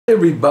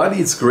Everybody,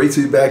 it's great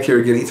to be back here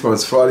again.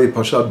 Tomorrow's Friday,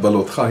 Parashat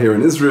Bhalotcha here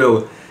in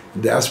Israel.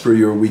 Diaspora,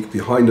 you're a week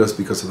behind us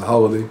because of the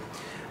holiday.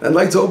 I'd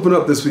like to open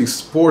up this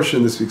week's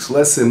portion, this week's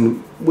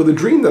lesson, with a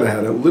dream that I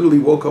had. I literally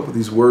woke up with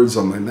these words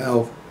on my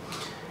mouth,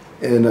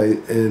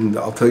 and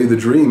I'll tell you the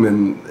dream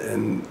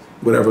and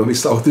whatever. Let me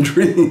start with the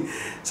dream.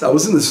 So I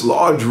was in this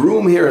large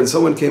room here, and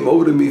someone came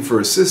over to me for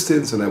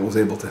assistance, and I was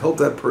able to help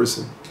that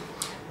person.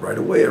 Right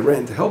away, I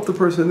ran to help the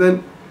person. And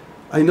then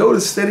I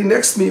noticed standing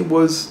next to me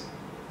was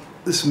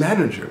this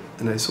manager,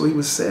 and I saw he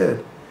was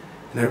sad.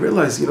 And I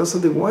realized, you know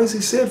something, why is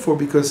he sad for?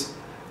 Because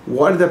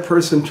why did that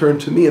person turn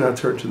to me and not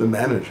turn to the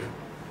manager?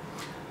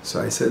 So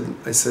I said,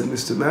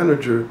 Mr.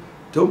 Manager,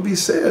 don't be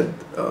sad.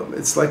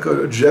 It's like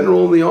a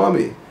general in the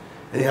army,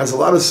 and he has a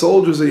lot of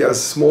soldiers, and he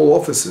has small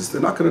offices. They're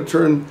not going to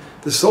turn,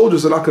 the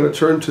soldiers are not going to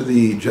turn to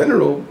the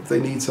general if they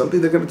need something.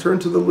 They're going to turn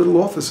to the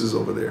little offices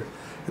over there,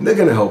 and they're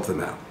going to help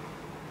them out.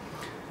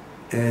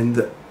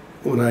 And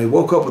when I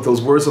woke up with those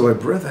words on my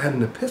breath, I had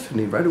an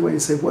epiphany right away and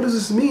said, what does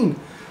this mean?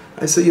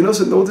 I said, you know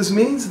what this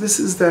means? This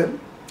is that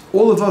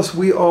all of us,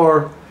 we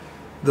are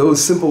those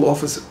simple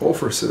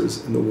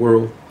officers in the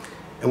world.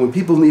 And when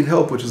people need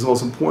help, which is the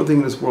most important thing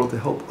in this world, to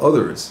help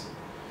others,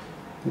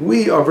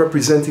 we are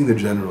representing the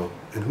general.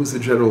 And who's the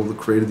general? The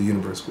creator of the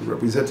universe. We're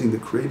representing the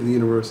creator of the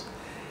universe.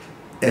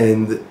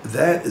 And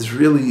that is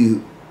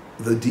really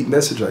the deep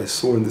message I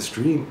saw in this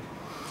dream,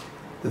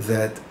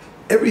 that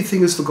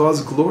everything is for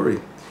God's glory.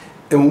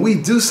 And when we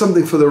do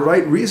something for the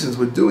right reasons,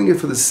 we're doing it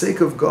for the sake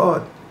of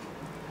God,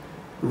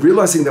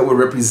 realizing that we're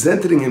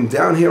representing Him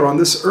down here on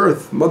this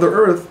earth, Mother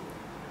Earth,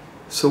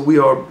 so we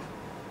are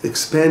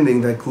expanding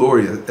that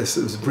glory,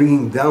 as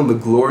bringing down the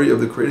glory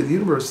of the Creator of the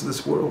universe to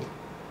this world.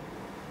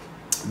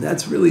 And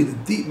that's really the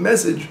deep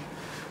message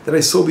that I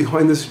saw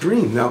behind this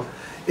dream. Now,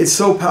 it's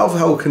so powerful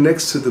how it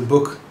connects to the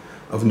book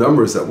of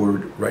Numbers that we're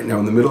right now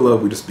in the middle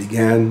of. We just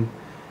began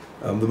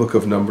the book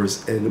of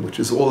Numbers, and which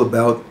is all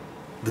about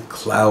the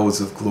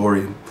clouds of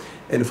glory.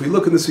 And if we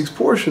look in this week's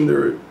portion,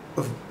 there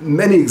are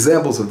many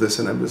examples of this,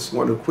 and I just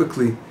want to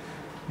quickly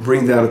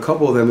bring down a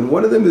couple of them. And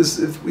one of them is,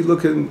 if we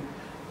look in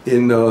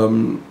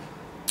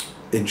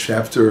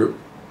chapter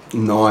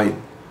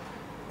 9,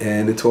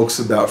 and it talks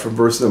about, from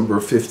verse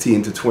number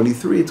 15 to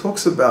 23, it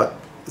talks about,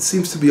 it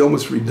seems to be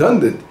almost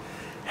redundant,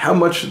 how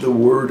much the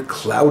word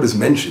cloud is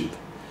mentioned.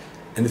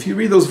 And if you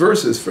read those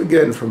verses,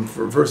 again, from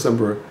verse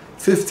number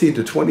 15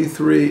 to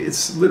 23,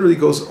 it literally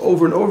goes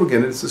over and over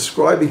again. It's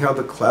describing how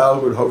the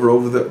cloud would hover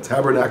over the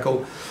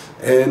tabernacle,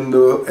 and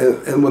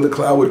when the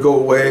cloud would go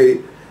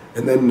away,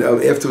 and then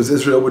afterwards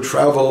Israel would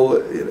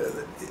travel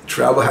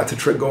had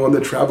to go on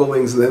the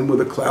travelings, and then when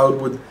the cloud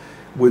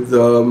would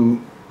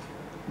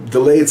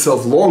delay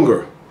itself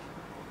longer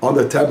on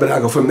the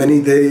tabernacle for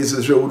many days,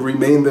 Israel would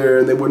remain there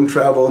and they wouldn't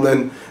travel, and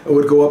then it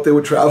would go up, they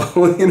would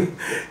travel.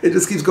 It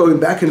just keeps going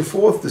back and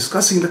forth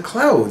discussing the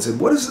clouds. And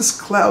what is this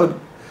cloud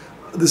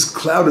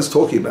is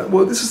talking about?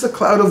 Well, this is the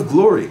cloud of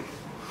glory.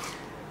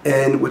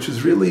 And which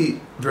is really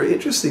very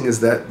interesting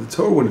is that the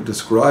Torah, when it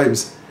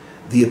describes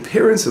the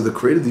appearance of the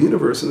creator of the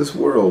universe in this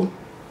world,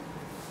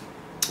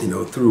 you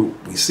know,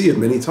 we see it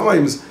many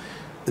times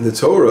in the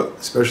Torah,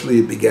 especially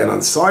it began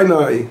on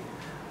Sinai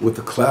with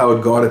the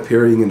cloud, God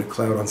appearing in a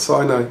cloud on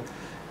Sinai,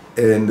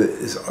 and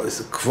it's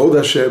the Kvod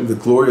Hashem, the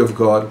glory of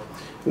God.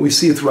 And we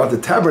see it throughout the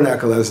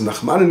tabernacle, as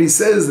Nachmanides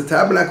says, the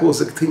tabernacle was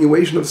a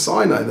continuation of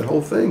Sinai, that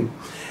whole thing.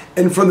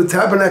 And from the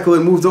tabernacle,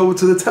 it moved over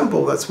to the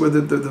temple. That's where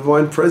the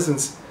divine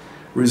presence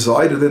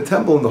resided in the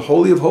temple, in the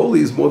Holy of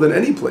Holies, more than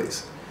any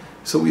place.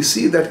 So we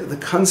see that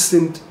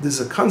there's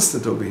a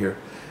constant over here,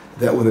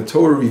 that when the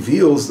Torah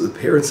reveals the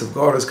appearance of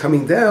God is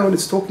coming down,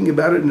 it's talking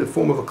about it in the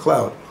form of a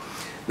cloud.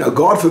 Now,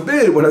 God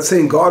forbid, we're not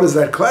saying God is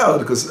that cloud,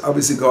 because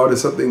obviously God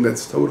is something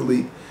that's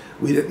totally,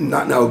 we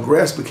can't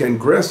grasp the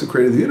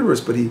creator of the universe,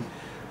 but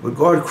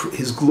God,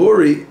 His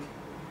glory,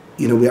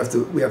 you know, we have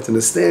to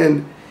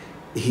understand,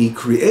 He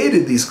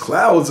created these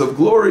clouds of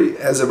glory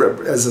as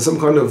some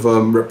kind of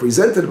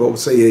representative, or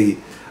say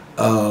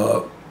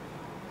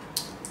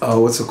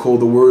what's it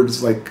called? The word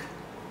is like,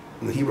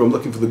 in the Hebrew, I'm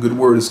looking for the good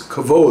word, is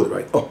kavod,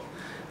 right?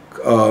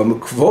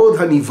 Kvod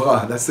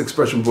hanivra, that's the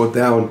expression brought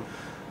down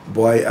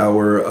by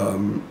our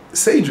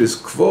sages.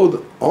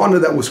 Kvod, honor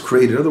that was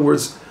created. In other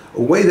words,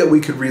 a way that we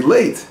could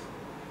relate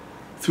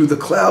through the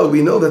cloud.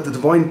 We know that the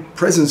divine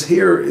presence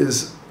here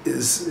is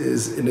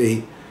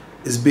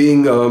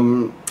being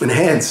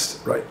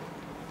enhanced, right?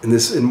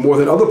 In more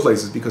than other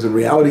places, because in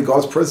reality,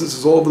 God's presence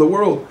is all over the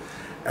world.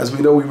 As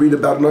we know, we read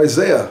about in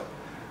Isaiah,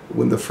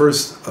 when the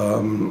first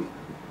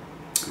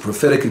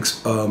prophetic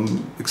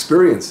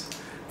experience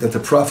that the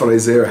prophet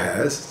Isaiah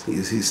has,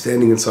 he's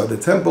standing inside the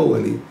temple,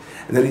 and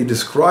then he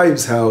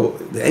describes how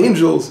the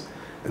angels,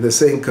 and they're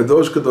saying,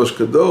 Kadosh, Kadosh,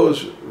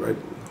 Kadosh, right?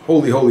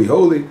 Holy, holy,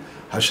 holy.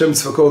 Hashem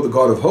Tzvakot, the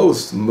God of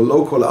hosts,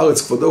 Malo Kol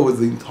Haaretz Kvodo,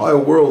 the entire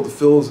world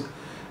fills,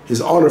 His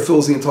honor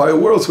fills the entire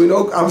world. So we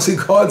know, obviously,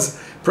 God's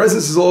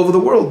presence is all over the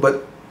world,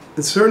 but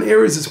in certain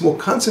areas it's more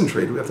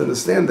concentrated. We have to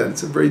understand that.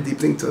 It's a very deep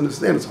thing to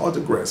understand. It's hard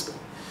to grasp it.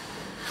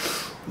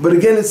 But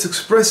again, it's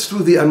expressed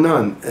through the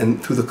Anan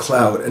and through the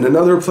cloud. And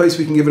another place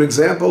we can give an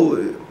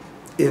example,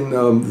 in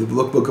the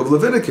book of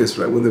Leviticus,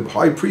 right? When the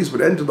high priest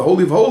would enter the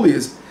Holy of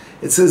Holies,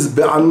 it says,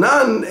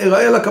 Be'anan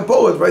erayel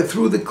kapot, right?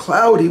 Through the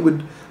cloud he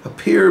would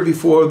appear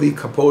before the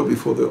kapot,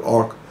 before the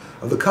Ark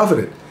of the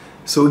Covenant.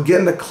 So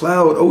again, the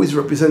cloud always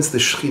represents the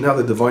Shekhinah,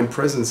 the divine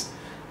presence,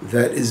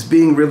 that is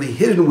being really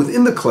hidden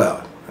within the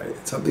cloud. Right?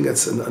 It's something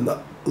that's in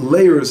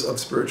layers of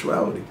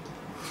spirituality.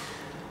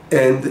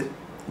 And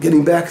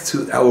getting back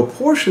to our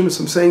portion,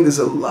 so I'm saying there's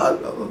a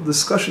lot of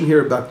discussion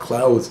here about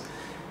clouds,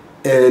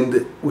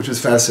 and which is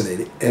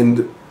fascinating.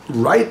 And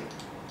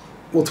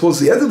towards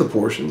the end of the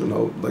portion, and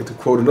I'd like to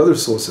quote another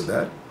source of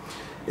that,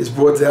 is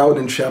brought out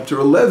in chapter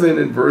 11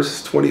 in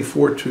verse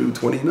 24 to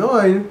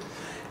 29.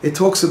 It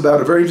talks about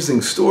a very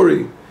interesting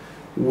story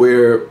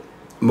where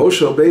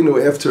Moshe Rabbeinu,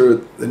 after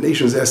the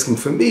nation is asking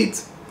for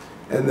meat,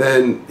 and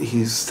then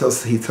he's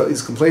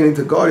complaining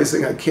to God. He's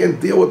saying, I can't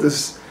deal with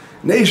this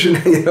nation.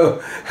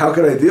 How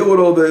can I deal with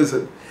all this?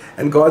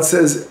 And God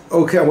says,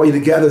 okay, I want you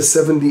to gather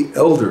 70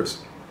 elders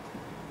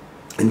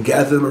and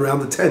gather them around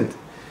the tent.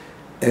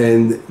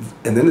 And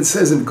then it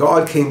says, and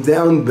God came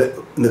down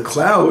in the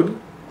cloud,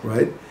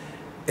 right?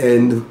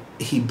 And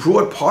he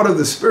brought part of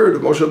the spirit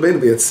of Moshe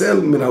Rabbeinu,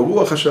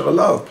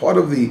 part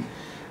of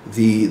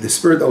the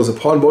spirit that was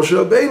upon Moshe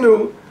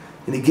Rabbeinu,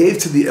 and he gave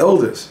to the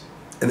elders,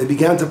 and they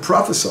began to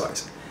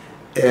prophesy.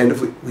 And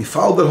if we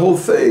followed that whole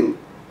thing,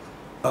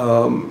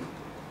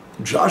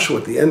 Joshua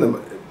at the end,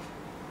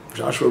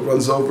 Joshua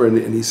runs over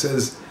and he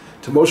says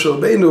to Moshe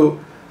Rabbeinu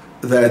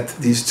that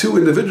these two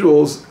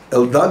individuals,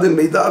 Eldad and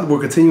Medad, were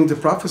continuing to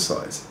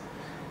prophesy.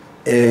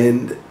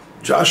 And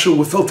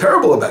Joshua felt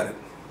terrible about it.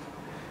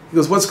 He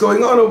goes, what's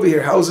going on over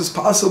here? How is this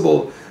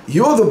possible?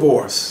 You're the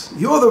boss.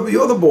 You're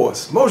the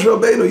boss. Moshe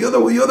Rabbeinu,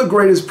 you're the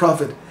greatest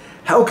prophet.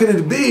 How can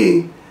it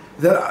be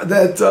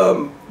that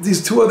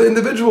these two other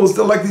individuals,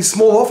 they're like these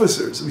small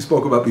officers we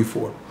spoke about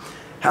before?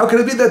 How can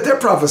it be that they're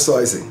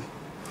prophesying?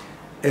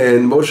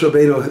 And Moshe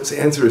Rabbeinu's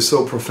answer is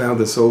so profound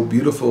and so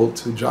beautiful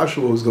to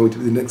Joshua, who's going to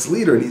be the next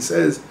leader. And he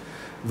says,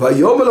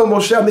 Vayomer lo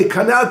Moshe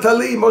mikanat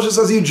ali. Moshe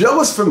says, are you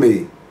jealous for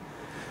me?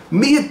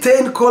 Mi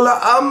yiten kol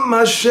ha'am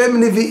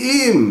Hashem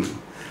nevi'im.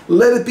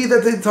 Let it be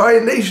that the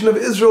entire nation of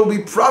Israel will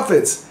be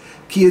prophets.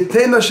 Ki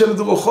yiten Hashem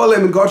d'rucho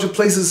lehem, and God should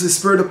place His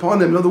Spirit upon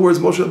them. In other words,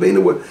 Moshe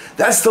Rabbeinu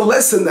that's the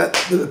lesson, that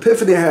the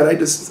epiphany I had.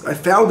 I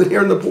found it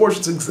here in the portion.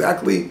 It's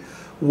exactly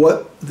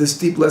what this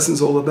deep lesson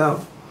is all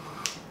about.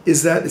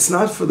 Is that it's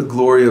not for the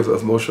glory of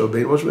Moshe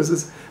Rabbeinu.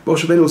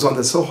 Moshe Rabbeinu was on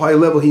that so high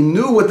level. He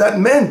knew what that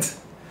meant.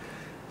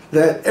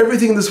 That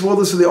everything in this world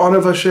is for the honor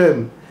of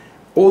Hashem.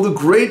 All the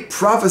great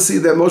prophecy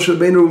that Moshe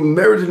Rabbeinu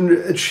merited in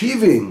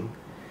achieving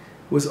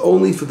was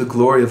only for the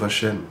glory of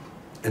Hashem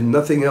and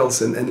nothing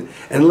else. And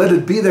let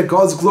it be that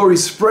God's glory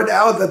spread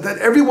out, that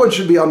everyone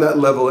should be on that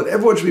level and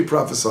everyone should be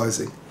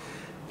prophesying.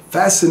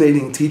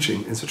 Fascinating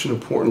teaching and such an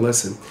important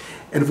lesson.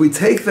 And if we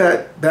take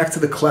that back to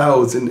the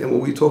clouds and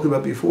what we talked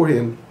about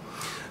beforehand,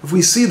 if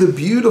we see the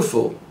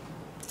beautiful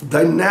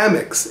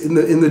dynamics in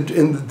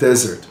the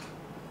desert,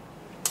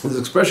 there's an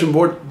expression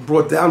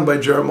brought down by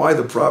Jeremiah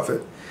the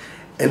prophet,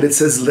 and it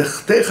says,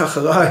 "Lechtech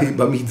acharai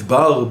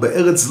b'midbar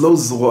be'eretz lo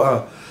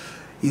zroa."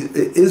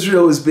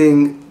 Israel is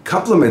being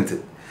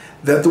complimented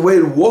that the way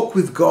to walk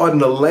with God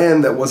in a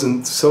land that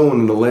wasn't sown,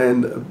 in the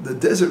land, the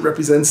desert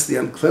represents the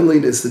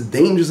uncleanliness, the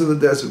dangers of the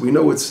desert. We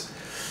know it's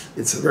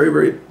a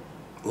very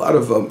a lot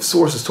of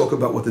sources talk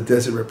about what the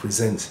desert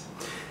represents.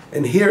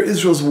 And here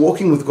Israel's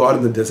walking with God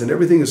in the desert, and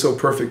everything is so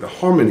perfect, the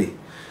harmony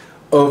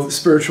of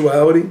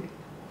spirituality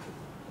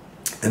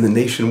and the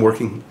nation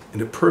working in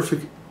a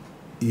perfect,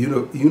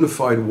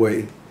 unified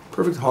way,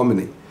 perfect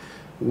harmony,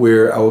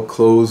 where our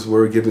clothes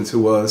were given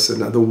to us,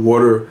 and the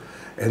water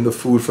and the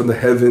food from the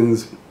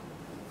heavens,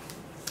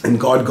 and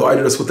God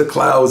guided us with the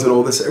clouds and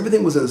all this.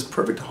 Everything was in this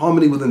perfect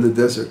harmony within the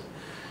desert.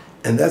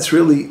 And that's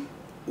really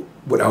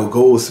what our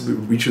goal is to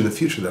reach in the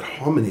future, that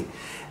harmony.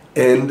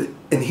 And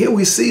here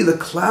we see the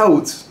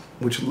clouds,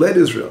 which led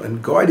Israel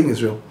and guiding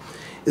Israel,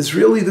 is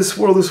really this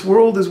world. This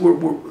world is where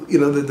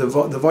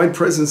the divine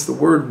presence. The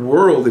word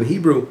 "world" in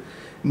Hebrew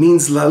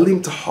means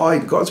lalim, to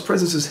hide. God's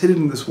presence is hidden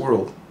in this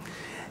world,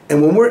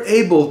 and when we're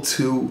able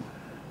to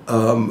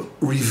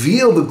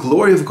reveal the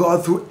glory of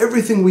God through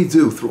everything we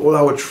do, through all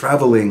our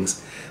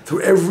travelings,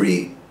 through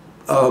every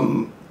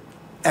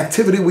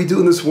activity we do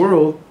in this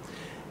world,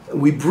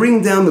 we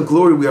bring down the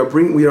glory. We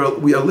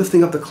are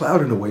lifting up the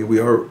cloud in a way. We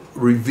are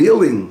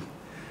revealing,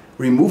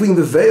 removing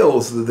the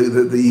veils, the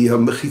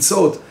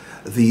mechitzot,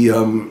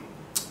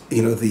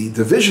 the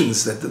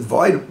divisions that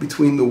divide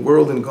between the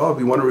world and God.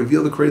 We want to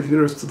reveal the creative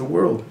universe to the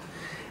world,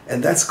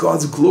 and that's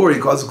God's glory.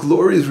 God's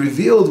glory is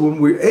revealed when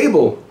we're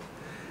able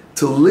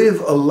to live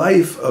a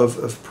life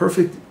of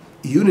perfect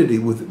unity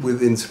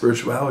within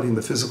spirituality in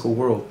the physical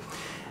world.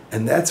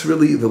 And that's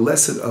really the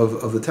lesson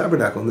of the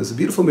tabernacle. And there's a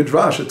beautiful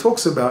midrash that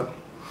talks about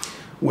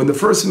when the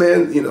first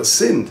man,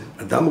 sinned,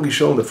 Adam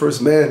Rishon, the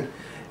first man,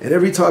 and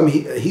every time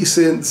he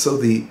sinned, so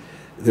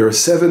there are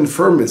 7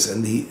 firmaments,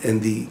 and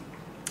the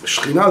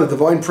Shekhinah, the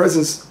divine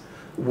presence,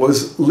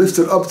 was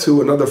lifted up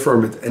to another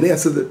firmament. And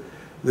after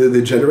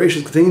the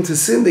generations continued to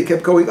sin. They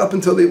kept going up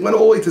until they went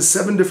all the way to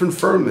 7 different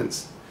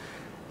firmaments.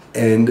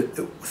 And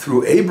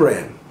through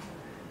Abraham,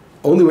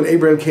 only when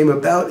Abraham came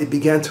about, it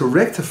began to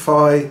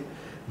rectify,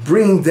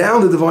 bringing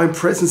down the divine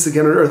presence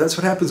again on earth. That's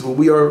what happens when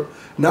we are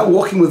not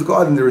walking with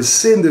God and there is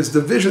sin, there's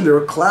division, there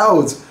are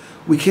clouds.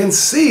 We can't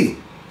see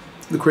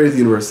the creator of the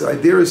universe. The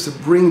idea is to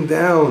bring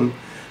down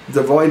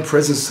divine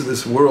presence to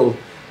this world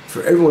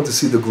for everyone to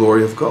see the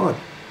glory of God.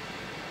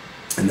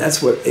 And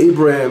that's what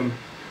Abraham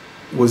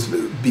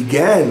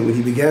began when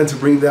he began to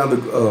bring down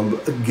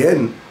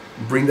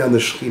bring down the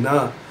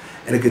Shekhinah,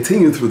 and it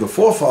continued through the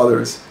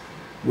forefathers,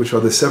 which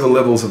are the 7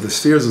 levels of the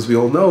spheres, as we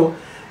all know.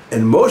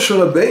 And Moshe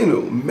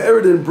Rabbeinu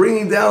merited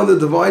bringing down the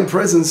divine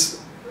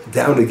presence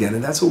down again,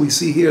 and that's what we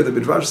see here. The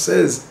Midrash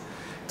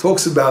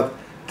talks about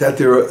that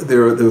there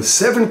are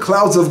 7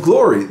 clouds of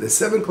glory. The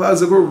 7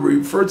 clouds of glory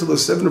refer to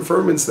those 7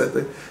 firmaments that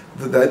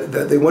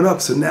they went up.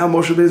 So now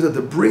Moshe Rabbeinu had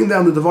to bring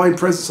down the divine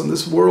presence on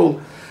this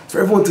world for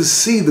everyone to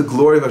see the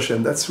glory of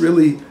Hashem. That's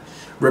really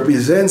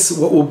represents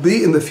what will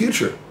be in the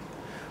future.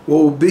 What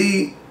will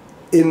be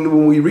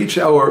when we reach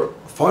our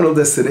final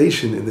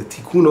destination in the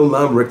Tikkun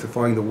Olam,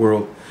 rectifying the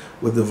world,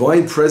 where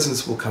divine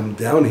presence will come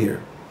down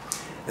here.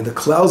 And the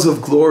clouds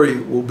of glory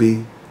will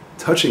be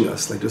touching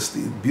us, like just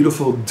the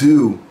beautiful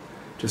dew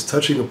just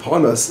touching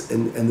upon us,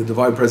 and the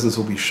divine presence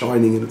will be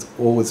shining in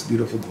all its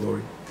beautiful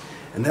glory.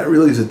 And that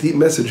really is a deep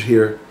message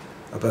here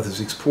about this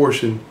week's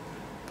portion.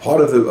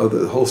 Part of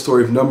the whole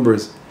story of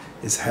Numbers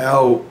is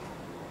how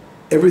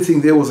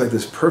everything there was like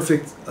this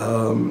perfect,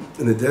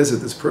 in the desert,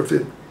 this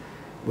perfect,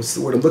 what's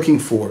the word I'm looking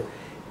for?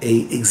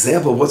 A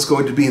example of what's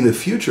going to be in the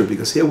future,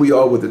 because here we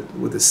are with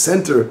the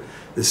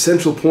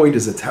central point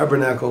is the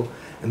tabernacle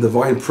and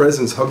divine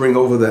presence hovering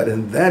over that,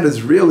 and that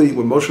is really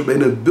what Moshe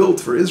Rabbeinu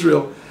built for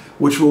Israel,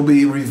 which will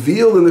be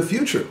revealed in the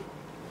future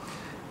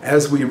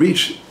as we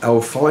reach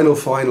our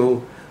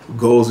final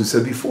goals. We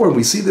said before, and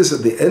we see this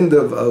at the end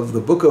of the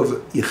book of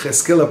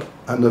Yecheskel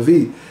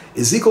HaNavi,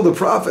 Ezekiel the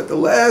prophet. The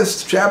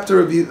last chapter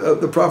of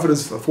the prophet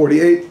is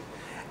 48,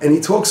 and he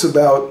talks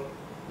about,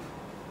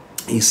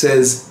 he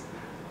says,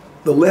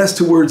 the last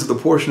 2 words of the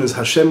portion is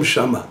Hashem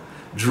Shama.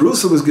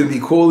 Jerusalem is going to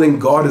be calling,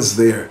 God is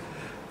there.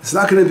 It's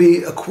not going to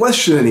be a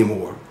question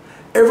anymore.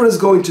 Everyone is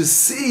going to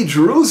see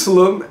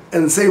Jerusalem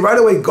and say right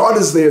away, God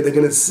is there. They're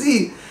going to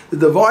see the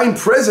divine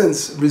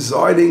presence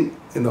residing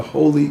in the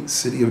holy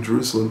city of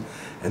Jerusalem.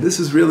 And this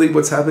is really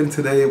what's happening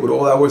today with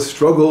all our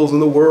struggles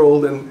in the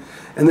world and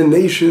the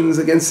nations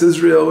against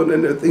Israel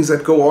and the things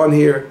that go on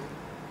here.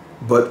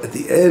 But at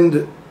the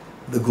end,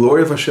 the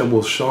glory of Hashem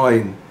will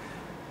shine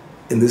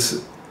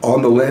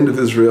on the land of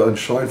Israel and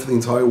shine for the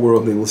entire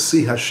world. And they will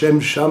see Hashem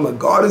Shama.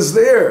 God is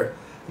there.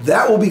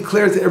 That will be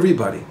clear to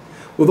everybody.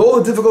 With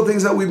all the difficult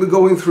things that we've been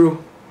going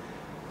through,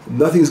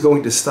 nothing's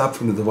going to stop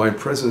from the divine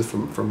presence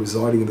from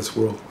residing in this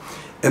world.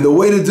 And the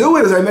way to do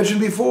it, as I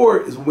mentioned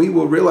before, is we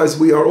will realize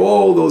we are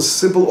all those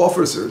simple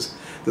officers,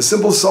 the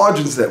simple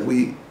sergeants that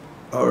we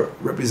are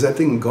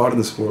representing God in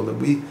this world, and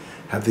we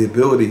have the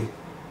ability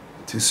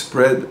to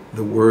spread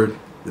the word,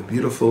 the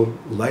beautiful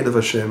light of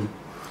Hashem,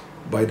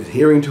 by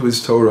adhering to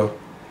His Torah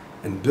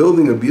and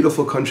building a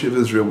beautiful country of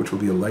Israel, which will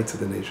be a light to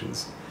the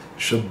nations.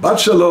 Shabbat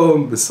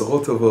Shalom,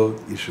 Besorot Tovot,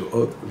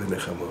 Yeshuot,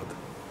 V'Nechamot.